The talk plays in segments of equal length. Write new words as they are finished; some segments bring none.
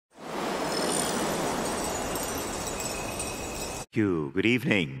you. Good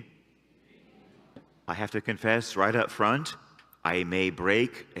evening. I have to confess right up front, I may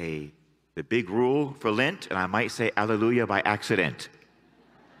break the big rule for Lent, and I might say Alleluia by accident.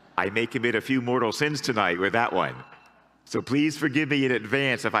 I may commit a few mortal sins tonight with that one. So please forgive me in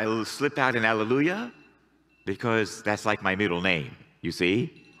advance if I slip out in Alleluia, because that's like my middle name, you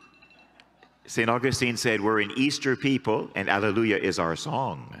see? St. Augustine said, we're an Easter people, and Alleluia is our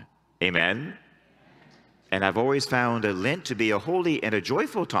song. Amen? And I've always found a Lent to be a holy and a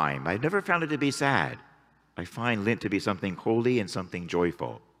joyful time. I've never found it to be sad. I find Lent to be something holy and something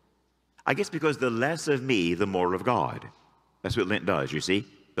joyful. I guess because the less of me, the more of God. That's what Lent does, you see?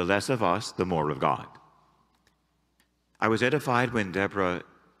 The less of us, the more of God. I was edified when Deborah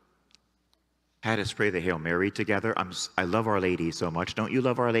had us pray the Hail Mary together. I love Our Lady so much. Don't you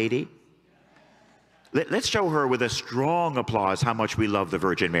love Our Lady? Let's show her with a strong applause how much we love the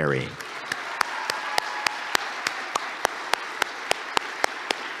Virgin Mary.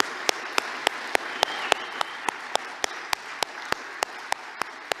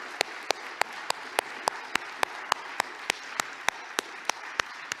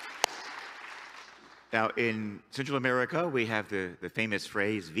 Now, in Central America, we have the famous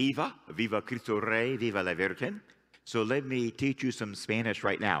phrase, Viva Cristo Rey, Viva la Virgen. So let me teach you some Spanish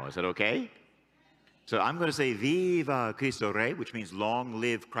right now. Is that okay? So I'm going to say, Viva Cristo Rey, which means long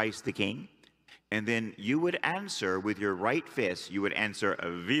live Christ the King. And then you would answer with your right fist, you would answer,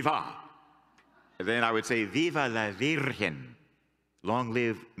 Viva. And then I would say, Viva la Virgen, long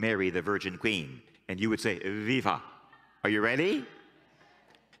live Mary, the Virgin Queen. And you would say, Viva. Are you ready?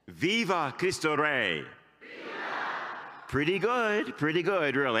 Viva Cristo Rey. Viva. Pretty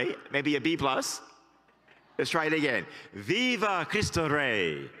good, really. Maybe a B+. Let's try it again. Viva Cristo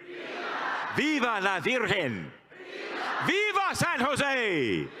Rey. Viva, Viva la Virgen. Viva, Viva San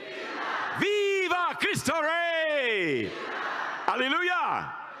Jose. Viva, Viva Cristo Rey. Viva.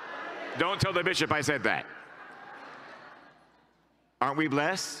 Hallelujah. Don't tell the bishop I said that. Aren't we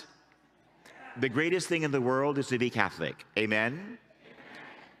blessed? The greatest thing in the world is to be Catholic. Amen?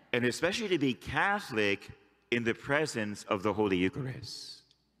 And especially to be Catholic in the presence of the Holy Eucharist.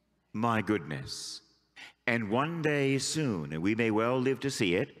 My goodness. And one day soon, and we may well live to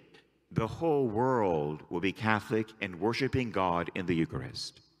see it, the whole world will be Catholic and worshiping God in the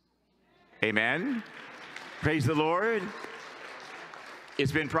Eucharist. Amen? Praise the Lord.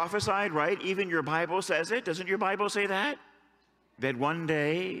 It's been prophesied, right? Even your Bible says it. Doesn't your Bible say that? That one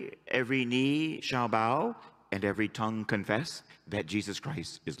day every knee shall bow and every tongue confess that Jesus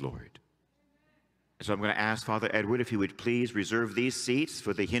Christ is Lord. So I'm going to ask Father Edward if he would please reserve these seats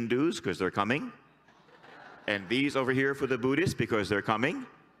for the Hindus because they're coming, and these over here for the Buddhists because they're coming,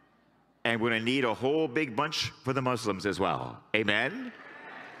 and we're going to need a whole big bunch for the Muslims as well. Amen?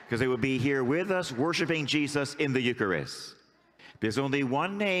 Because they will be here with us worshiping Jesus in the Eucharist. There's only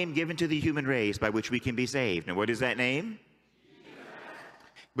one name given to the human race by which we can be saved. And what is that name? Jesus.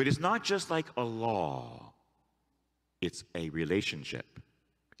 But it's not just like a law. It's a relationship.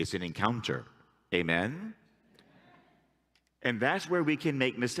 It's an encounter. Amen? And that's where we can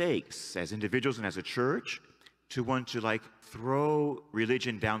make mistakes as individuals and as a church to want to like throw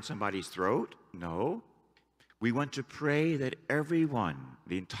religion down somebody's throat. No. We want to pray that everyone,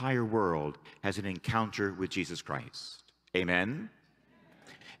 the entire world, has an encounter with Jesus Christ. Amen?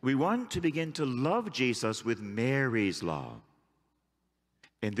 We want to begin to love Jesus with Mary's love.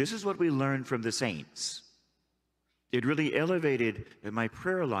 And this is what we learned from the saints. It really elevated my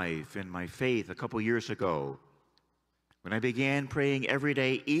prayer life and my faith a couple years ago. When I began praying every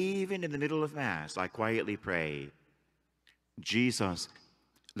day, even in the middle of Mass, I quietly pray, Jesus,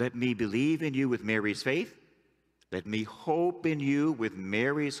 let me believe in you with Mary's faith. Let me hope in you with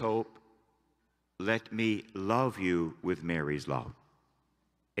Mary's hope. Let me love you with Mary's love.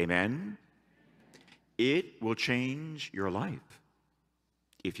 Amen? It will change your life.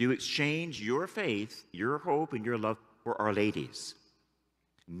 If you exchange your faith, your hope, and your love for Our Lady's.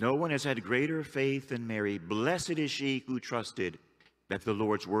 No one has had greater faith than Mary. Blessed is she who trusted that the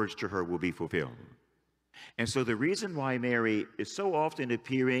Lord's words to her will be fulfilled. And so the reason why Mary is so often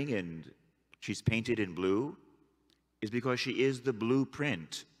appearing and she's painted in blue is because she is the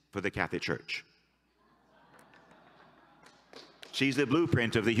blueprint for the Catholic Church. She's the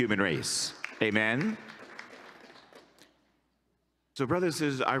blueprint of the human race. Amen? So brothers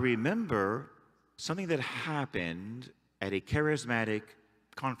and sisters, I remember something that happened at a charismatic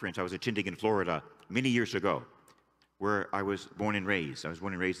conference I was attending in Florida many years ago, where I was born and raised. I was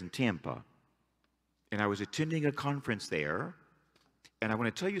born and raised in Tampa. And I was attending a conference there, and I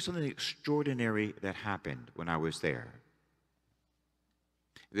want to tell you something extraordinary that happened when I was there.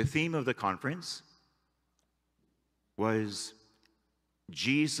 The theme of the conference was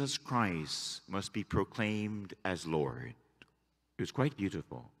Jesus Christ must be proclaimed as Lord. It was quite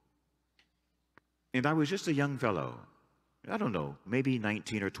beautiful. And I was just a young fellow, I don't know, maybe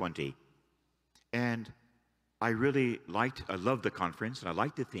 19 or 20. And I loved the conference, and I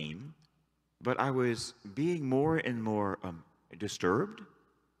liked the theme, but I was being more and more disturbed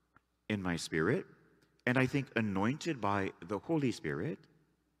in my spirit, and I think anointed by the Holy Spirit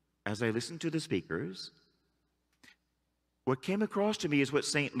as I listened to the speakers. What came across to me is what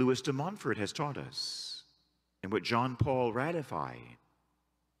St. Louis de Montfort has taught us, and what John Paul ratified,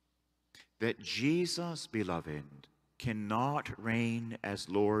 that Jesus, beloved, cannot reign as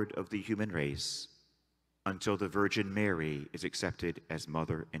Lord of the human race until the Virgin Mary is accepted as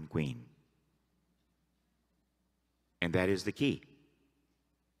Mother and Queen. And that is the key.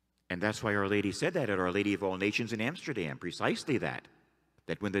 And that's why Our Lady said that at Our Lady of All Nations in Amsterdam, precisely that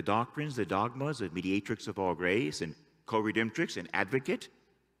when the doctrines, the dogmas of Mediatrix of all grace and Co-Redemptrix and Advocate,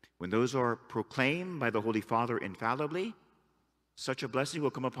 when those are proclaimed by the Holy Father infallibly, such a blessing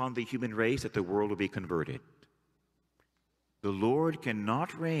will come upon the human race that the world will be converted. The Lord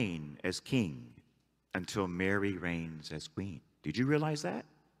cannot reign as king until Mary reigns as queen. Did you realize that?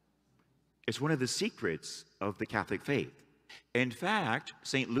 It's one of the secrets of the Catholic faith. In fact,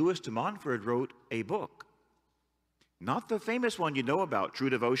 St. Louis de Montfort wrote a book. Not the famous one you know about, True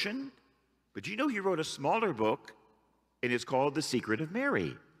Devotion, but you know he wrote a smaller book, and it's called The Secret of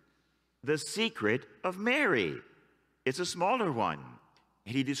Mary. The Secret of Mary. It's a smaller one,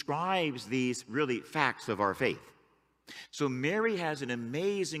 and he describes these really facts of our faith. So Mary has an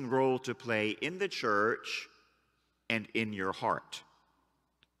amazing role to play in the church and in your heart.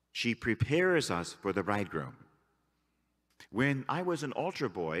 She prepares us for the bridegroom. When I was an altar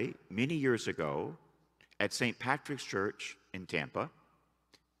boy many years ago at St. Patrick's Church in Tampa,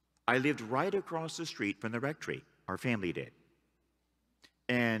 I lived right across the street from the rectory. Our family did.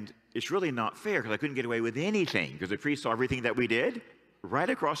 And it's really not fair because I couldn't get away with anything because the priest saw everything that we did right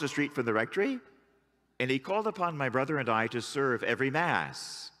across the street from the rectory. And he called upon my brother and I to serve every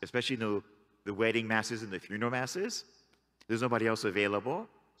Mass, especially the wedding Masses and the funeral Masses. There's nobody else available.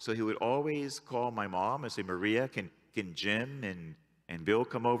 So he would always call my mom and say, Maria, can Jim and Bill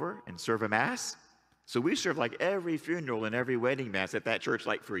come over and serve a Mass? So we served like every funeral and every wedding Mass at that church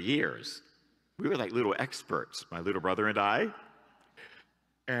like for years. We were like little experts, my little brother and I.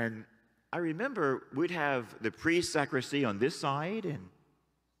 And I remember we'd have the priest sacristy on this side and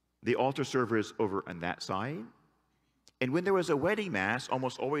the altar servers over on that side. And when there was a wedding Mass,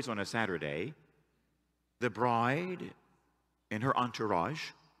 almost always on a Saturday, the bride and her entourage,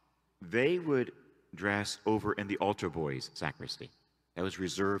 they would dress over in the altar boys' sacristy. That was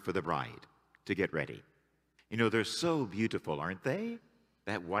reserved for the bride to get ready. You know, they're so beautiful, aren't they?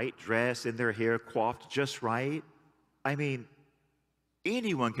 That white dress and their hair coiffed just right. I mean,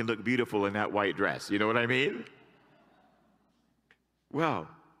 anyone can look beautiful in that white dress. You know what I mean? Well,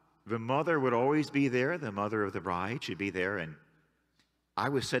 the mother would always be there. The mother of the bride should be there. And I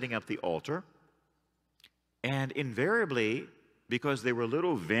was setting up the altar. And invariably, because there were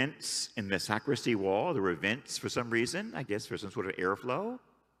little vents in the sacristy wall, there were vents for some reason, I guess for some sort of airflow,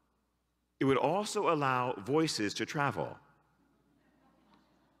 it would also allow voices to travel.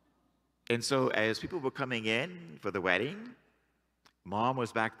 And so as people were coming in for the wedding, Mom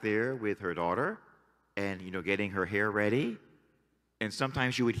was back there with her daughter and, you know, getting her hair ready. And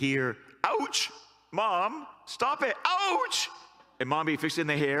sometimes you would hear, ouch, Mom, stop it, ouch! And Mom be fixing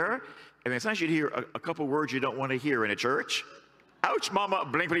the hair. And then sometimes you'd hear a couple words you don't want to hear in a church. Ouch, Mama,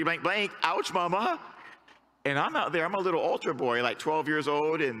 blank, blank, blank, blank, ouch, Mama. And I'm out there, I'm a little altar boy, like 12 years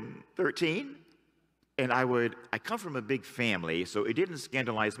old and 13. And I come from a big family, so it didn't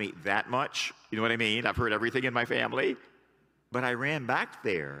scandalize me that much. You know what I mean? I've heard everything in my family. But I ran back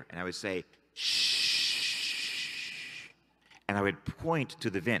there and I would say, shh. And I would point to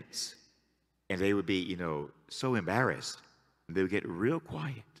the vents. And they would be, you know, so embarrassed. And they would get real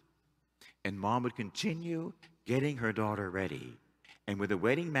quiet. And Mom would continue getting her daughter ready. And when the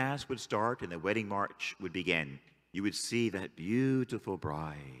wedding Mass would start and the wedding march would begin, you would see that beautiful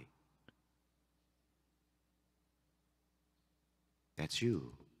bride. That's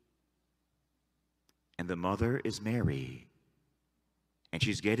you. And the mother is Mary. And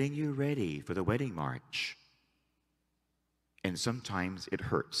she's getting you ready for the wedding march. And sometimes it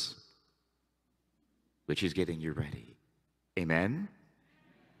hurts, but she's getting you ready. Amen?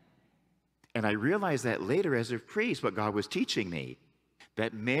 And I realized that later as a priest, what God was teaching me,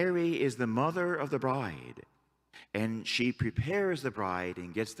 that Mary is the mother of the bride. And she prepares the bride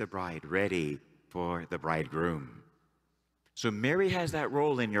and gets the bride ready for the bridegroom. So Mary has that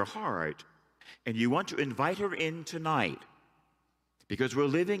role in your heart, and you want to invite her in tonight, Because we're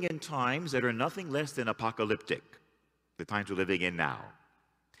living in times that are nothing less than apocalyptic, the times we're living in now.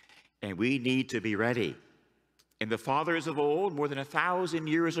 And we need to be ready. And the fathers of old, more than 1,000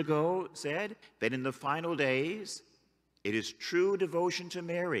 years ago, said that in the final days, it is true devotion to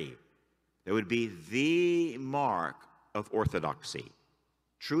Mary that would be the mark of orthodoxy.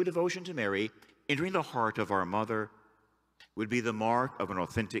 True devotion to Mary, entering the heart of our mother, would be the mark of an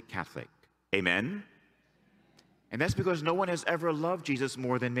authentic Catholic. Amen? And that's because no one has ever loved Jesus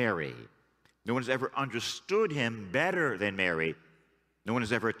more than Mary. No one has ever understood him better than Mary. No one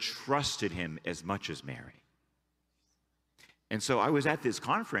has ever trusted him as much as Mary. And so I was at this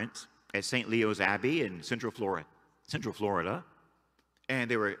conference at St. Leo's Abbey in Central Florida, and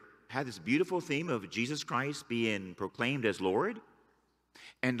they had this beautiful theme of Jesus Christ being proclaimed as Lord.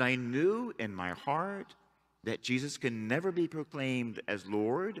 And I knew in my heart that Jesus can never be proclaimed as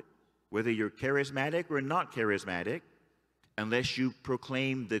Lord, whether you're charismatic or not charismatic, unless you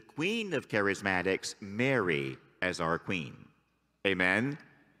proclaim the Queen of Charismatics, Mary, as our Queen. Amen?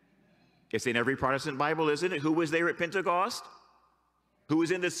 It's in every Protestant Bible, isn't it? Who was there at Pentecost? Who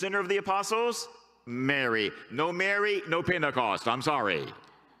was in the center of the apostles? Mary. No Mary, no Pentecost. I'm sorry.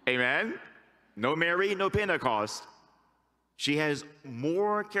 Amen? No Mary, no Pentecost. She has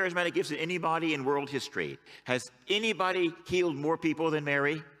more charismatic gifts than anybody in world history. Has anybody healed more people than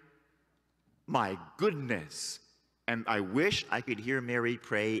Mary? My goodness. And I wish I could hear Mary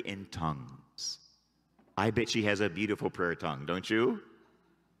pray in tongues. I bet she has a beautiful prayer tongue, don't you?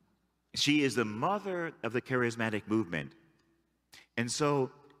 She is the mother of the charismatic movement. And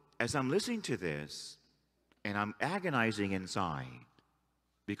so, as I'm listening to this, and I'm agonizing inside,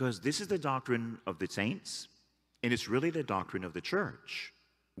 because this is the doctrine of the saints, and it's really the doctrine of the church.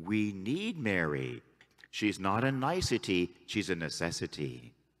 We need Mary. She's not a nicety, she's a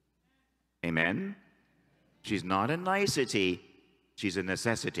necessity. Amen? She's not a nicety, she's a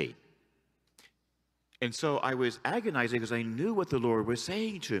necessity. And so I was agonizing because I knew what the Lord was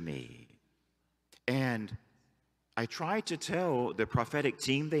saying to me. And I tried to tell the prophetic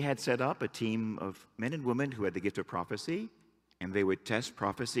team they had set up, a team of men and women who had the gift of prophecy, and they would test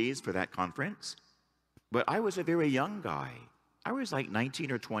prophecies for that conference. But I was a very young guy. I was like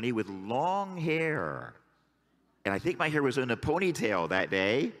 19 or 20 with long hair. And I think my hair was in a ponytail that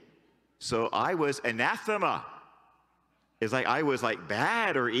day. So I was anathema. It's like I was like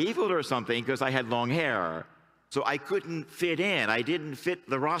bad or evil or something because I had long hair. So I couldn't fit in. I didn't fit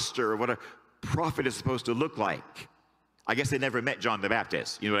the roster of what a prophet is supposed to look like. I guess they never met John the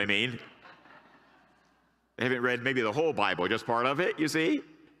Baptist. You know what I mean? They haven't read maybe the whole Bible, just part of it, you see?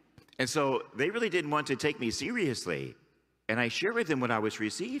 And so they really didn't want to take me seriously. And I shared with them what I was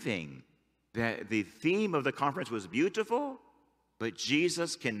receiving, that the theme of the conference was beautiful, but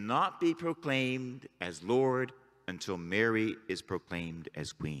Jesus cannot be proclaimed as Lord until Mary is proclaimed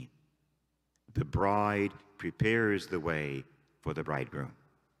as Queen. The bride prepares the way for the bridegroom.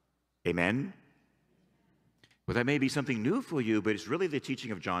 Amen? Well, that may be something new for you, but it's really the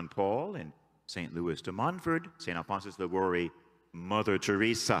teaching of John Paul and St. Louis de Montfort, St. Alphonsus Liguori, Mother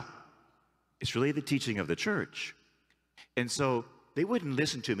Teresa. It's really the teaching of the church. And so they wouldn't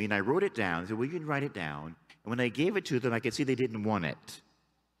listen to me, and I wrote it down. I said, well, you can write it down. And when I gave it to them, I could see they didn't want it.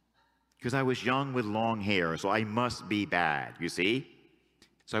 Because I was young with long hair, so I must be bad, you see?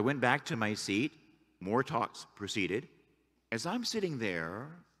 So I went back to my seat. More talks proceeded. As I'm sitting there,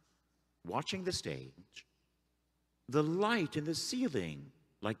 watching the stage, the light in the ceiling,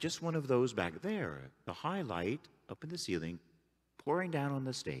 like just one of those back there, the high light up in the ceiling, pouring down on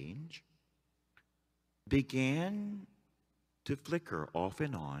the stage, began to flicker off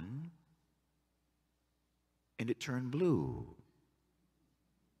and on, and it turned blue.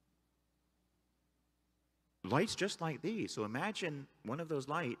 Lights just like these. So imagine one of those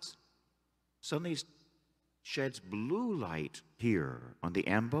lights suddenly sheds blue light here on the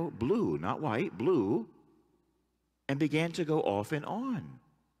ambo, blue, not white, blue, and began to go off and on.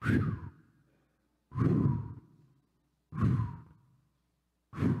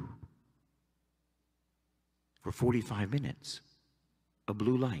 For 45 minutes, a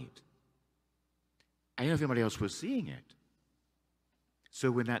blue light. I don't know if anybody else was seeing it. So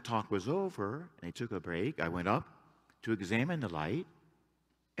when that talk was over, and they took a break, I went up to examine the light,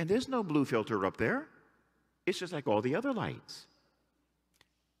 and there's no blue filter up there. It's just like all the other lights.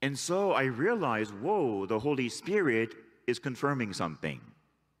 And so I realized, whoa, the Holy Spirit is confirming something.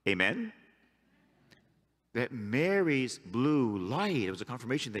 Amen? That Mary's blue light, it was a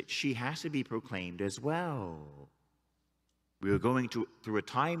confirmation that she has to be proclaimed as well. We were going through a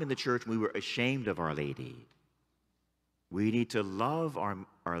time in the church when we were ashamed of Our Lady. We need to love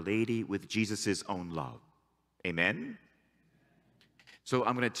Our Lady with Jesus' own love. Amen? So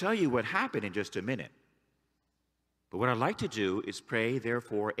I'm going to tell you what happened in just a minute. But what I'd like to do is pray,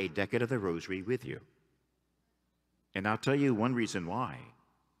 therefore, a decade of the Rosary with you. And I'll tell you one reason why.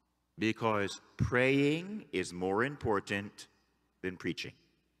 Because praying is more important than preaching.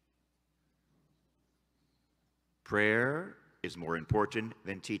 Prayer is more important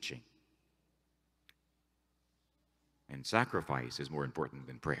than teaching. And sacrifice is more important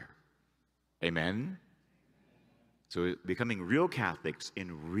than prayer. Amen? So becoming real Catholics and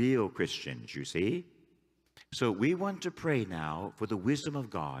real Christians, you see? So we want to pray now for the wisdom of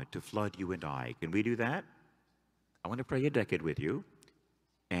God to flood you and I. Can we do that? I want to pray a decade with you.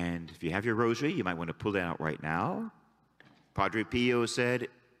 And if you have your rosary, you might want to pull it out right now. Padre Pio said,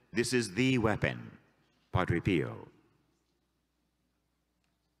 this is the weapon. Padre Pio.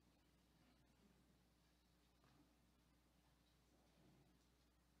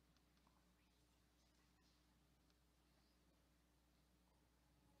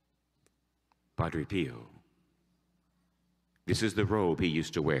 Padre Pio. This is the robe he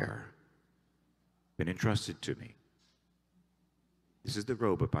used to wear. Been entrusted to me. This is the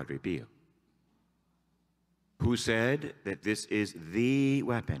robe of Padre Pio, who said that this is the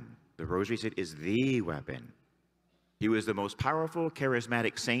weapon. The Rosary said is the weapon. He was the most powerful,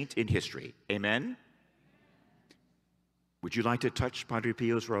 charismatic saint in history. Amen? Would you like to touch Padre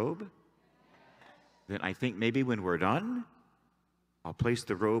Pio's robe? Then I think maybe when we're done, I'll place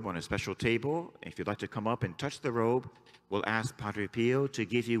the robe on a special table. If you'd like to come up and touch the robe, we'll ask Padre Pio to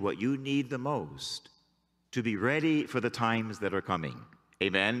give you what you need the most to be ready for the times that are coming.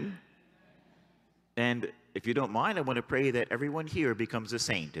 Amen? And if you don't mind, I want to pray that everyone here becomes a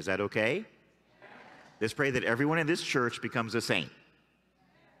saint. Is that okay? Let's pray that everyone in this church becomes a saint.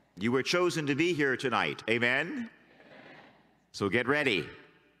 You were chosen to be here tonight. Amen? So get ready.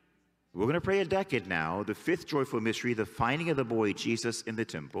 We're going to pray a decade now, the fifth joyful mystery, the finding of the boy Jesus in the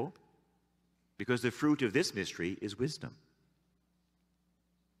temple, because the fruit of this mystery is wisdom.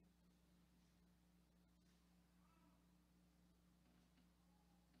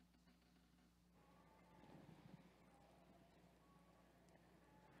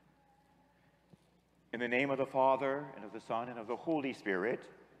 In the name of the Father, and of the Son, and of the Holy Spirit.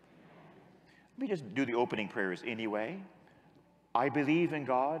 Let me just do the opening prayers anyway. I believe in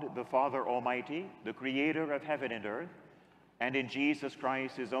God, the Father Almighty, the Creator of heaven and earth, and in Jesus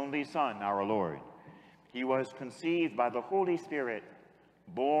Christ, His only Son, our Lord. He was conceived by the Holy Spirit,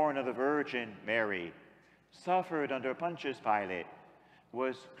 born of the Virgin Mary, suffered under Pontius Pilate,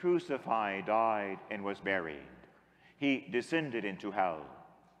 was crucified, died, and was buried. He descended into hell.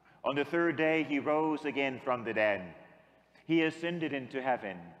 On the third day, he rose again from the dead. He ascended into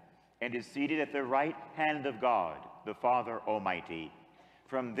heaven and is seated at the right hand of God, the Father Almighty.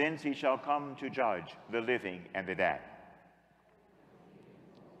 From thence he shall come to judge the living and the dead.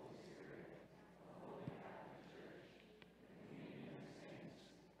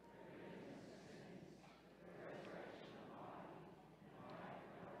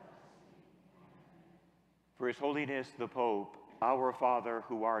 For His Holiness the Pope, our Father,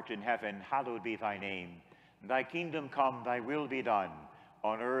 who art in heaven, hallowed be thy name. Thy kingdom come, thy will be done,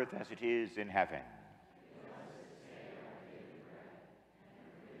 on earth as it is in heaven.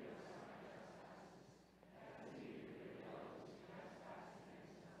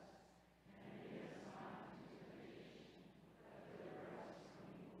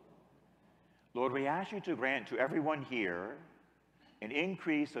 Lord, we ask you to grant to everyone here an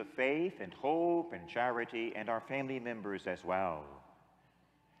increase of faith and hope and charity, and our family members as well.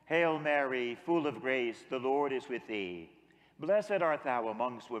 Hail Mary, full of grace, the Lord is with thee. Blessed art thou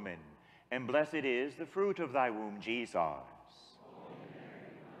amongst women, and blessed is the fruit of thy womb, Jesus.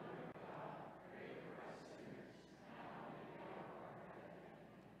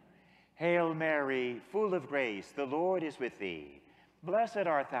 Hail Mary, full of grace, the Lord is with thee. Blessed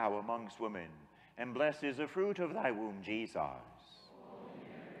art thou amongst women, and blessed is the fruit of thy womb, Jesus.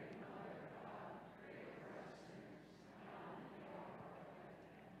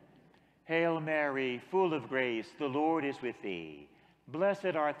 Hail Mary, full of grace, the Lord is with thee.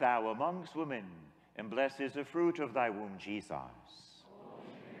 Blessed art thou amongst women, and blessed is the fruit of thy womb, Jesus.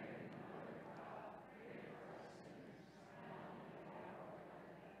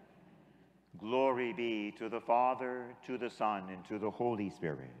 Glory be to the Father, to the Son, and to the Holy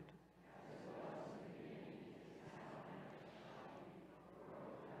Spirit.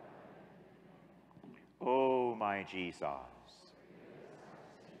 O my Jesus,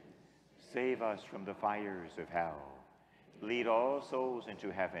 save us from the fires of hell. Lead all souls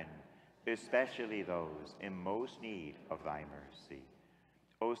into heaven, especially those in most need of thy mercy.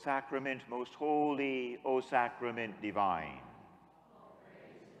 O sacrament most holy, O sacrament divine.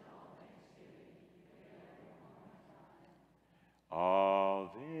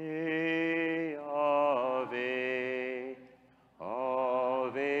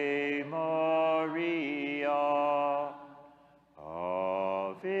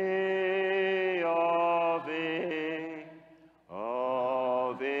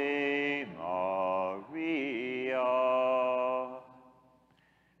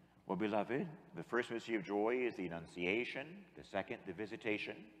 Well, beloved, the first mystery of joy is the Annunciation, the second, the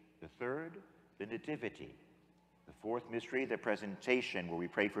Visitation, the third, the Nativity, the fourth mystery, the Presentation, where we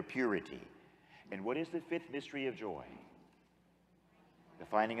pray for purity. And what is the fifth mystery of joy? The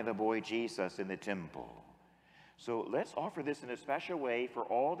finding of the boy Jesus in the temple. So let's offer this in a special way for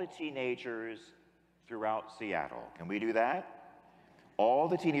all the teenagers throughout Seattle. Can we do that? All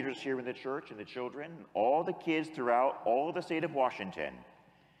the teenagers here in the church and the children, all the kids throughout all the state of Washington,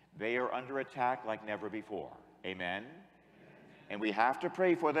 they are under attack like never before. Amen? And we have to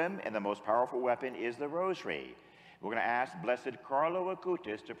pray for them, and the most powerful weapon is the rosary. We're going to ask Blessed Carlo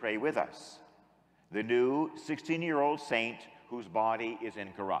Acutis to pray with us, the new 16-year-old saint whose body is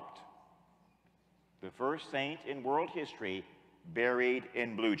incorrupt. The first saint in world history buried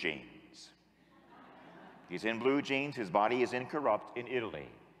in blue jeans. He's in blue jeans, his body is incorrupt in Italy.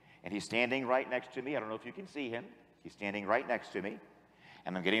 And he's standing right next to me. I don't know if you can see him. He's standing right next to me.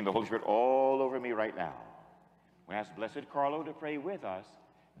 And I'm getting the Holy Spirit all over me right now. We ask Blessed Carlo to pray with us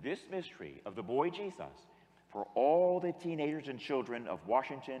this mystery of the boy Jesus for all the teenagers and children of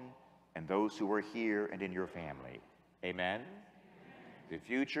Washington and those who are here and in your family. Amen? The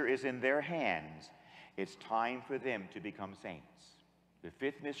future is in their hands. It's time for them to become saints. The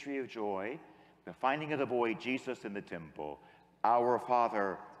fifth mystery of joy, the finding of the boy Jesus in the temple. Our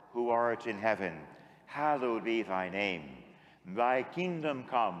Father, who art in heaven, hallowed be thy name. Thy kingdom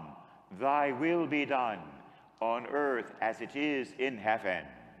come, thy will be done, on earth as it is in heaven.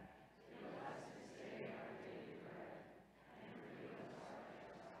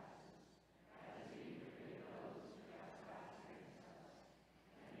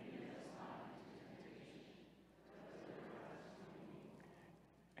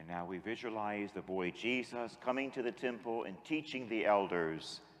 And now we visualize the boy Jesus coming to the temple and teaching the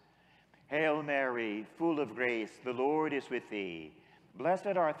elders. Hail Mary, full of grace, the Lord is with thee.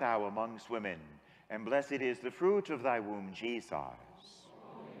 Blessed art thou amongst women, and blessed is the fruit of thy womb, Jesus.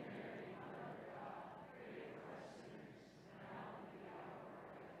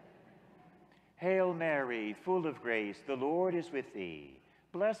 Hail Mary, full of grace, the Lord is with thee.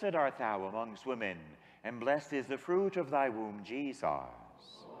 Blessed art thou amongst women, and blessed is the fruit of thy womb, Jesus.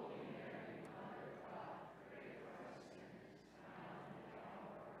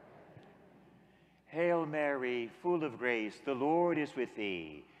 Hail Mary, full of grace, the Lord is with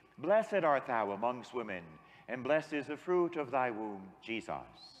thee. Blessed art thou amongst women, and blessed is the fruit of thy womb, Jesus.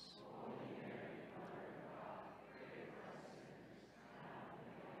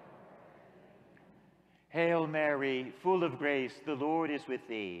 Hail Mary, full of grace, the Lord is with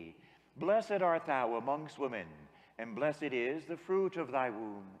thee. Blessed art thou amongst women, and blessed is the fruit of thy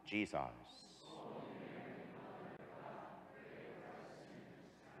womb, Jesus.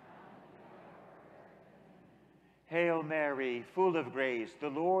 Hail Mary, full of grace, the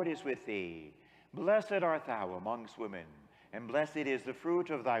Lord is with thee. Blessed art thou amongst women, and blessed is the fruit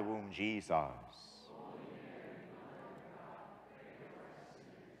of thy womb, Jesus.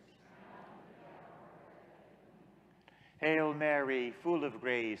 Hail Mary, full of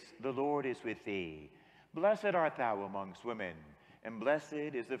grace, the Lord is with thee. Blessed art thou amongst women, and blessed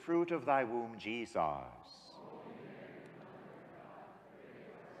is the fruit of thy womb, Jesus.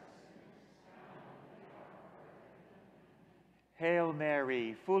 Hail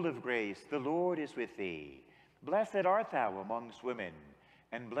Mary, full of grace, the Lord is with thee. Blessed art thou amongst women,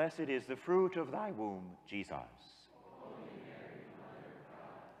 and blessed is the fruit of thy womb, Jesus.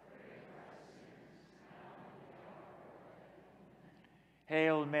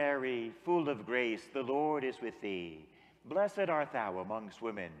 Hail Mary, full of grace, the Lord is with thee. Blessed art thou amongst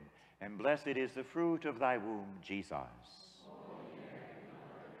women, and blessed is the fruit of thy womb, Jesus.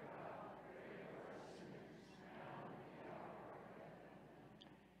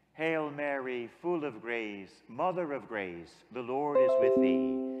 Hail Mary, full of grace, Mother of grace, the Lord is with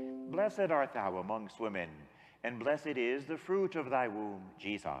thee. Blessed art thou amongst women, and blessed is the fruit of thy womb,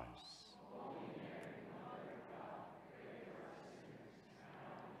 Jesus.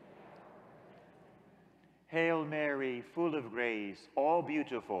 Hail Mary, full of grace, all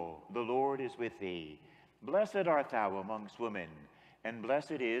beautiful, the Lord is with thee. Blessed art thou amongst women, and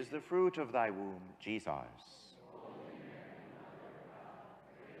blessed is the fruit of thy womb, Jesus.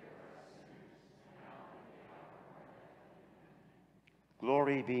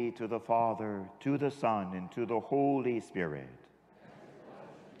 Glory be to the Father, to the Son, and to the Holy Spirit.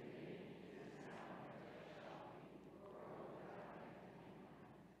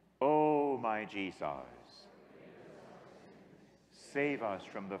 O my Jesus, save us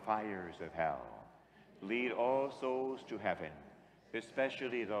from the fires of hell. Lead all souls to heaven,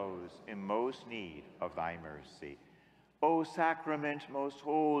 especially those in most need of thy mercy. O sacrament most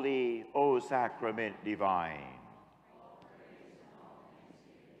holy, O sacrament divine.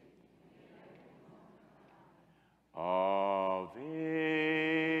 Ave,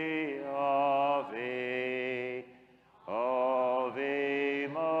 Ave, Ave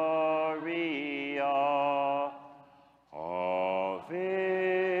Maria. Ave,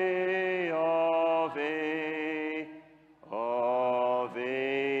 Ave,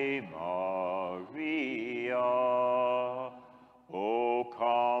 Ave Maria. Oh,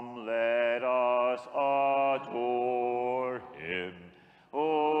 come, let us adore him.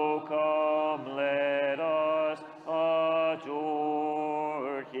 Oh, come, let us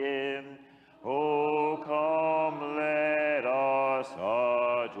adore him. Oh, come, let us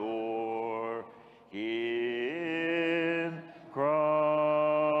adore him. Christ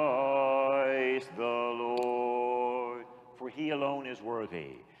the Lord. For he alone is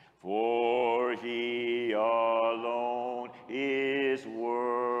worthy. For he alone is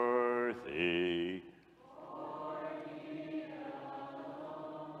worthy.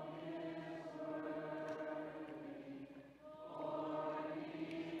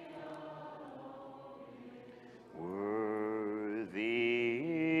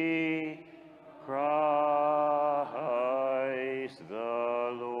 Worthy Christ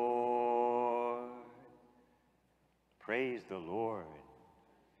the Lord. Praise the Lord.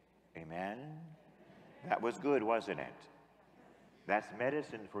 Amen. That was good, wasn't it? That's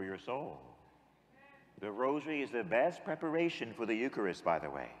medicine for your soul. The rosary is the best preparation for the Eucharist, by the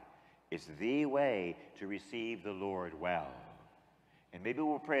way. It's the way to receive the Lord well. And maybe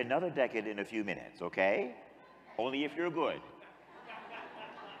we'll pray another decade in a few minutes, okay? Only if you're good.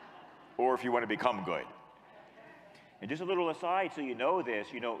 Or if you want to become good. And just a little aside, so you know this,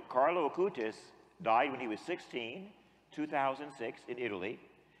 Carlo Acutis died when he was 16, 2006 in Italy.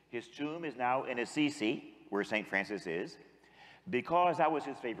 His tomb is now in Assisi, where St. Francis is, because that was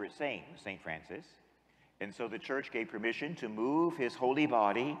his favorite saint, St. Francis. And so the church gave permission to move his holy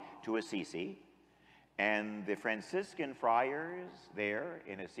body to Assisi. And the Franciscan friars there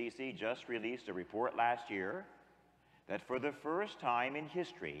in Assisi just released a report last year that for the first time in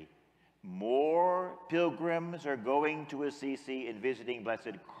history, more pilgrims are going to Assisi and visiting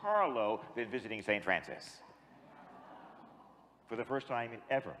Blessed Carlo than visiting St. Francis. For the first time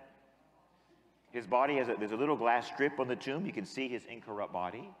ever. His body there's a little glass strip on the tomb. You can see his incorrupt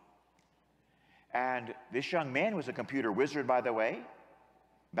body. And this young man was a computer wizard, by the way.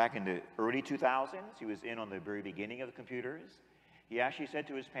 Back in the early 2000s, he was in on the very beginning of the computers. He actually said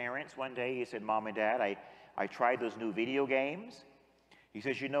to his parents one day, he said, Mom and Dad, I tried those new video games. He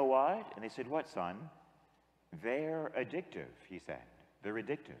says, you know what? And they said, what, son? They're addictive, he said. They're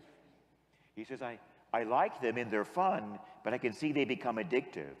addictive. He says, I like them and they're fun, but I can see they become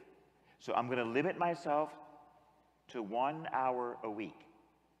addictive. So I'm going to limit myself to 1 hour a week.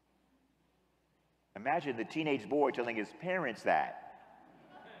 Imagine the teenage boy telling his parents that.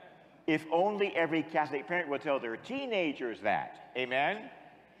 If only every Catholic parent would tell their teenagers that. Amen?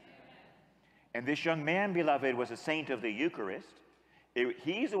 And this young man, beloved, was a saint of the Eucharist.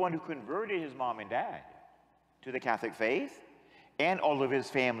 He's the one who converted his mom and dad to the Catholic faith and all of his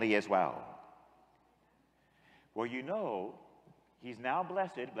family as well. Well, he's now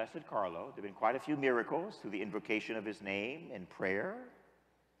blessed, Blessed Carlo. There have been quite a few miracles through the invocation of his name and prayer.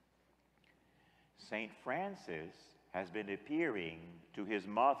 St. Francis has been appearing to his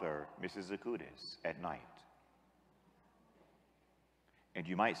mother, Mrs. Acutis, at night. And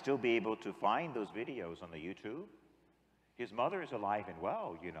you might still be able to find those videos on the YouTube. His mother is alive and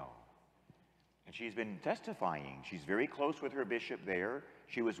well, And she's been testifying. She's very close with her bishop there.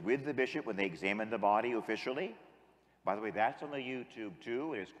 She was with the bishop when they examined the body officially. By the way, that's on the YouTube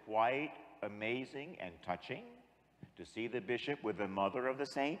too. It is quite amazing and touching to see the bishop with the mother of the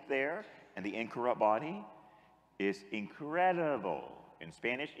saint there and the incorrupt body. Is incredible. In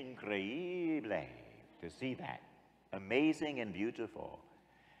Spanish, increíble, to see that. Amazing and beautiful.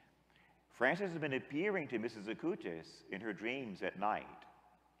 Francis has been appearing to Mrs. Acutis in her dreams at night.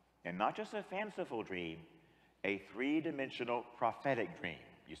 And not just a fanciful dream, a three-dimensional prophetic dream.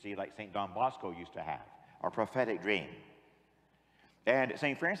 You see, like St. Don Bosco used to have, a prophetic dream. And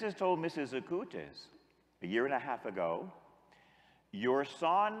St. Francis told Mrs. Acutis a year and a half ago, your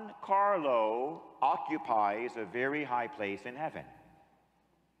son Carlo occupies a very high place in heaven.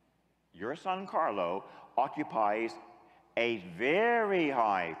 Your son Carlo occupies a very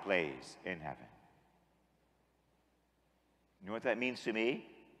high place in heaven. You know what that means to me?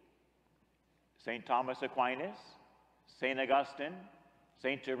 St. Thomas Aquinas, St. Augustine,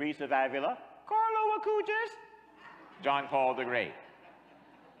 St. Teresa of Avila, Carlo Acutis, John Paul the Great.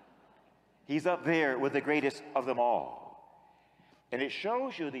 He's up there with the greatest of them all. And it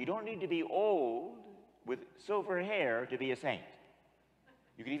shows you that you don't need to be old with silver hair to be a saint.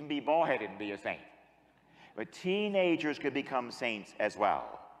 You can even be bald-headed and be a saint. But teenagers could become saints as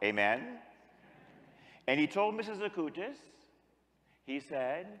well. Amen? And he told Mrs. Acutis, he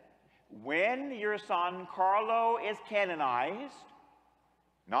said, when your son Carlo is canonized,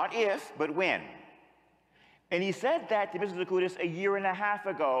 not if, but when. And he said that to Mrs. Acutis a year and a half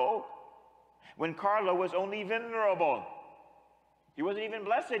ago, when Carlo was only venerable. He wasn't even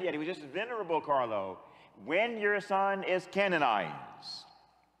blessed yet. He was just venerable Carlo. When your son is canonized.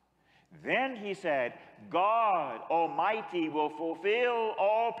 Then he said, God Almighty will fulfill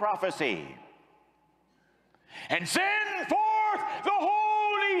all prophecy and send forth the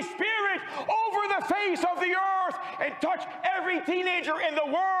Holy Spirit over the face of the earth and touch every teenager in the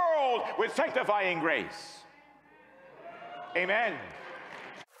world with sanctifying grace. Amen.